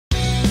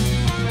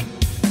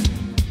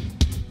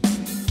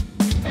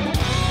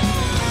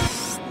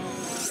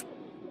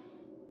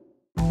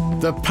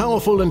The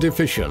powerful and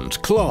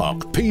efficient Clarke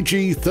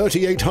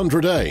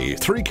PG3800A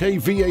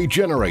 3kVA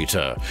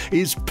generator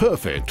is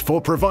perfect for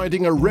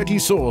providing a ready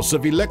source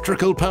of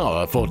electrical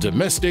power for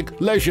domestic,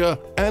 leisure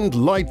and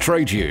light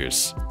trade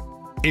use.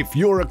 If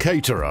you're a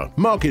caterer,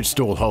 market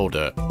stall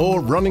holder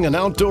or running an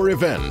outdoor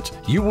event,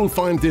 you will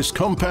find this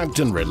compact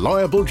and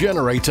reliable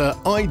generator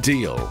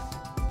ideal.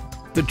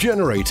 The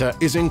generator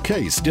is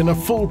encased in a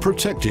full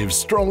protective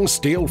strong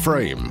steel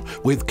frame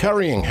with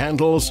carrying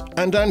handles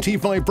and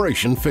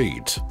anti-vibration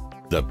feet.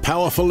 The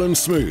powerful and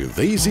smooth,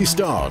 easy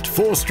start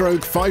 4-stroke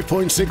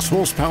 5.6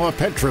 horsepower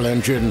petrol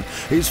engine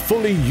is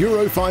fully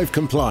Euro 5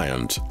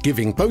 compliant,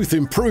 giving both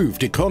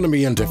improved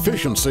economy and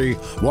efficiency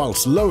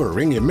whilst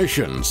lowering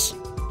emissions.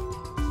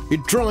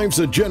 It drives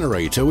a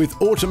generator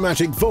with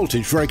automatic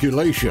voltage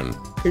regulation,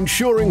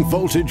 ensuring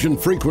voltage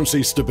and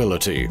frequency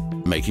stability,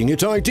 making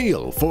it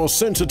ideal for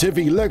sensitive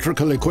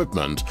electrical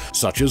equipment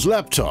such as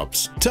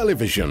laptops,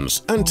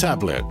 televisions and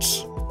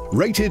tablets.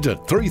 Rated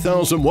at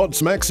 3000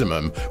 watts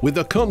maximum with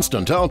a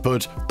constant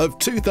output of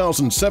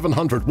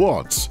 2700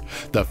 watts,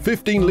 the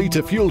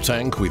 15-litre fuel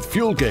tank with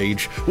fuel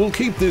gauge will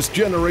keep this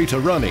generator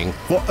running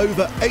for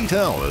over 8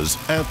 hours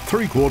at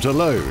 3/4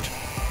 load.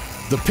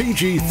 The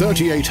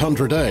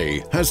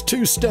PG3800A has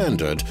two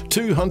standard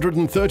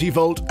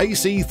 230-volt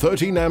AC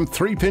 13-amp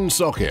 3-pin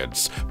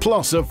sockets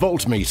plus a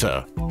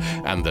voltmeter,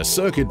 and the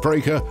circuit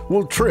breaker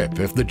will trip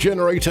if the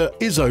generator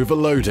is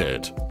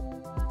overloaded.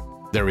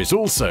 There is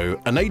also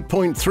an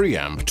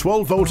 8.3-amp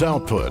 12-volt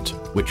output,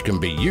 which can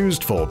be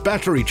used for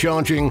battery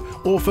charging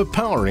or for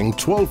powering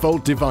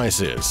 12-volt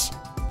devices.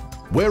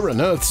 Where an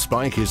earth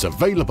spike is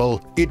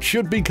available, it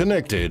should be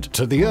connected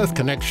to the earth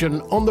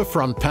connection on the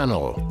front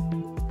panel.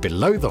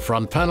 Below the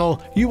front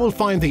panel, you will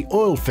find the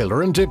oil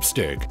filler and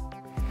dipstick.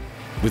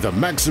 With a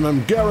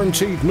maximum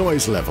guaranteed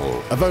noise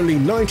level of only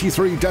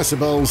 93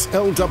 decibels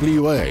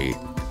LWA,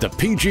 the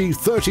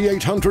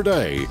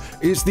PG3800A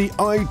is the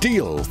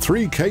ideal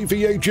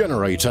 3kVA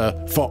generator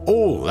for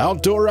all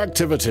outdoor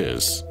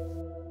activities.